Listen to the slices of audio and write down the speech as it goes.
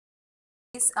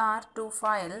These are two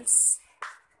files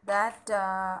that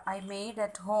I made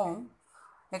at home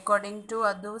according to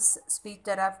Adu's speech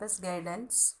therapist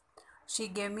guidance. She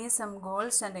gave me some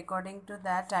goals and according to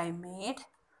that I made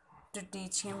to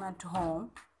teach him at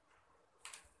home.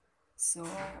 So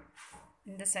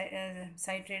in the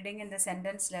sight reading in the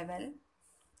sentence level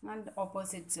and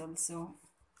opposites also.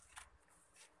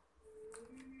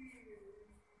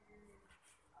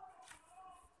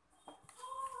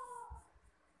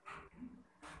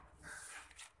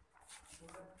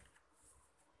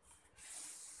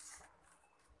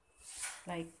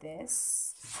 Like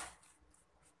this.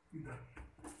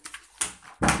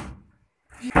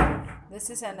 This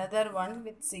is another one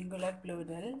with singular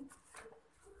plural.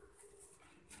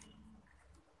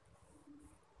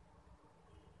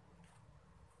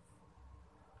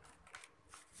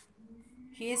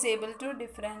 He is able to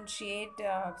differentiate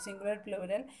singular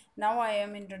plural. Now I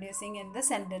am introducing in the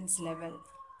sentence level.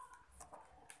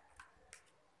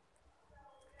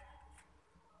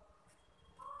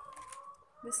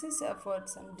 This is for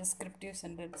some descriptive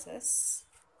sentences.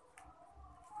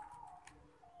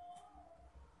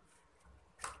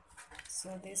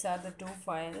 So these are the two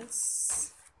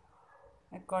files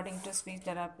according to speech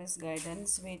therapist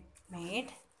guidance we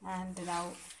made, and now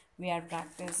we are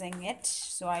practicing it.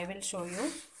 So I will show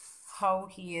you how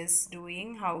he is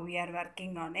doing, how we are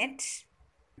working on it.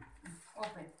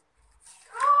 Open.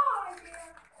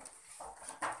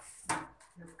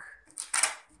 Look.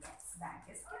 Yes, bag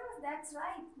is closed. That's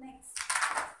right. Next.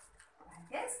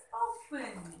 Bag is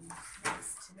open.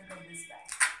 Next, look at this bag.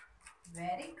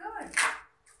 Very good.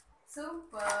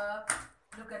 Super.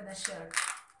 Look at the shirt.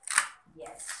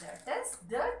 Yes, shirt is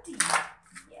dirty.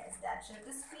 Yes, that shirt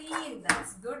is clean.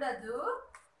 That's good, Adu.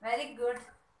 Very good.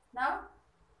 Now,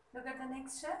 look at the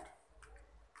next shirt.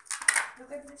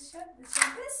 Look at this shirt. This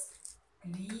shirt is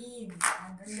clean.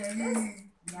 And the shirt is,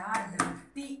 yeah,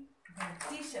 dirty.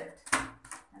 Dirty shirt.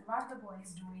 And what the boy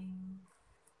is doing?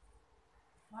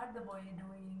 What the boy is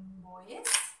doing? Boy is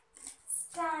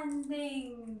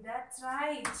standing. That's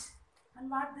right. And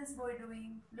what this boy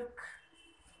doing? Look.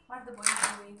 What the boy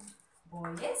is doing?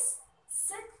 Boy is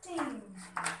sitting.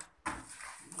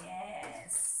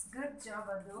 Yes. Good job,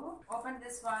 Adu. Open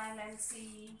this file and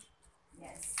see.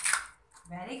 Yes.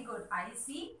 Very good. I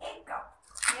see a cup.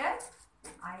 Here,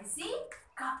 I see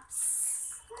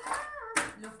cups.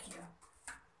 Look here.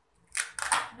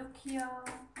 Look here.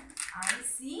 I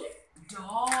see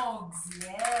dogs.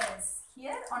 Yes.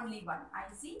 Here, only one.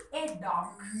 I see a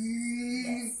dog.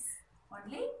 Yes.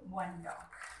 Only one dog.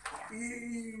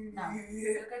 Yeah. Now,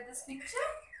 look at this picture.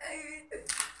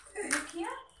 Look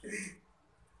here.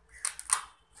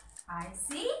 I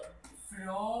see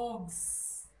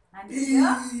frogs. And here,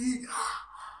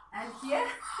 I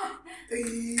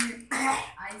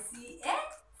see a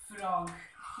frog.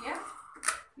 Here,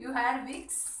 you had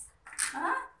wigs.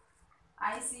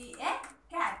 I see a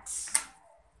cat.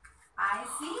 I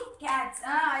see cats.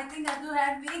 I think Adu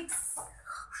had wigs.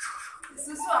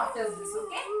 So after this,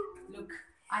 okay? Look,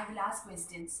 I will ask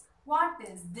questions. What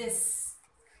is this?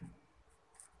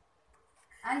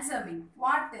 Answer me.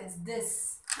 What is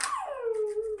this?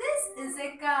 This is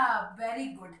a cup.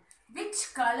 Very good.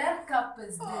 Which color cup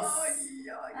is this?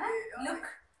 Look,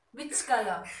 which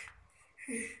color?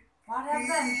 What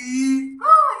happened?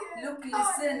 Look,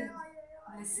 listen.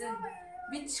 Listen.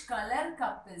 Which color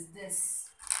cup is this?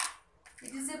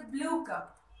 It is a blue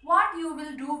cup. What you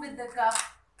will do with the cup?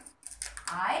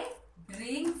 I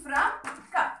drink from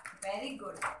cup. Very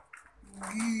good.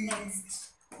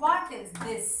 Next, what is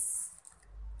this?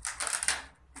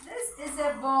 This is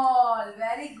a ball.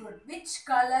 Very good. Which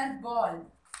color ball?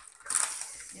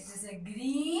 It is a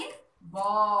green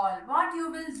ball. What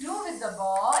you will do with the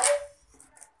ball?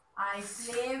 I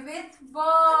play with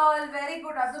ball. Very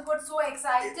good. Adu got so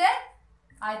excited.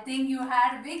 I think you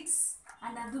had wigs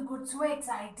and Adu got so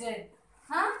excited.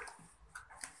 Huh?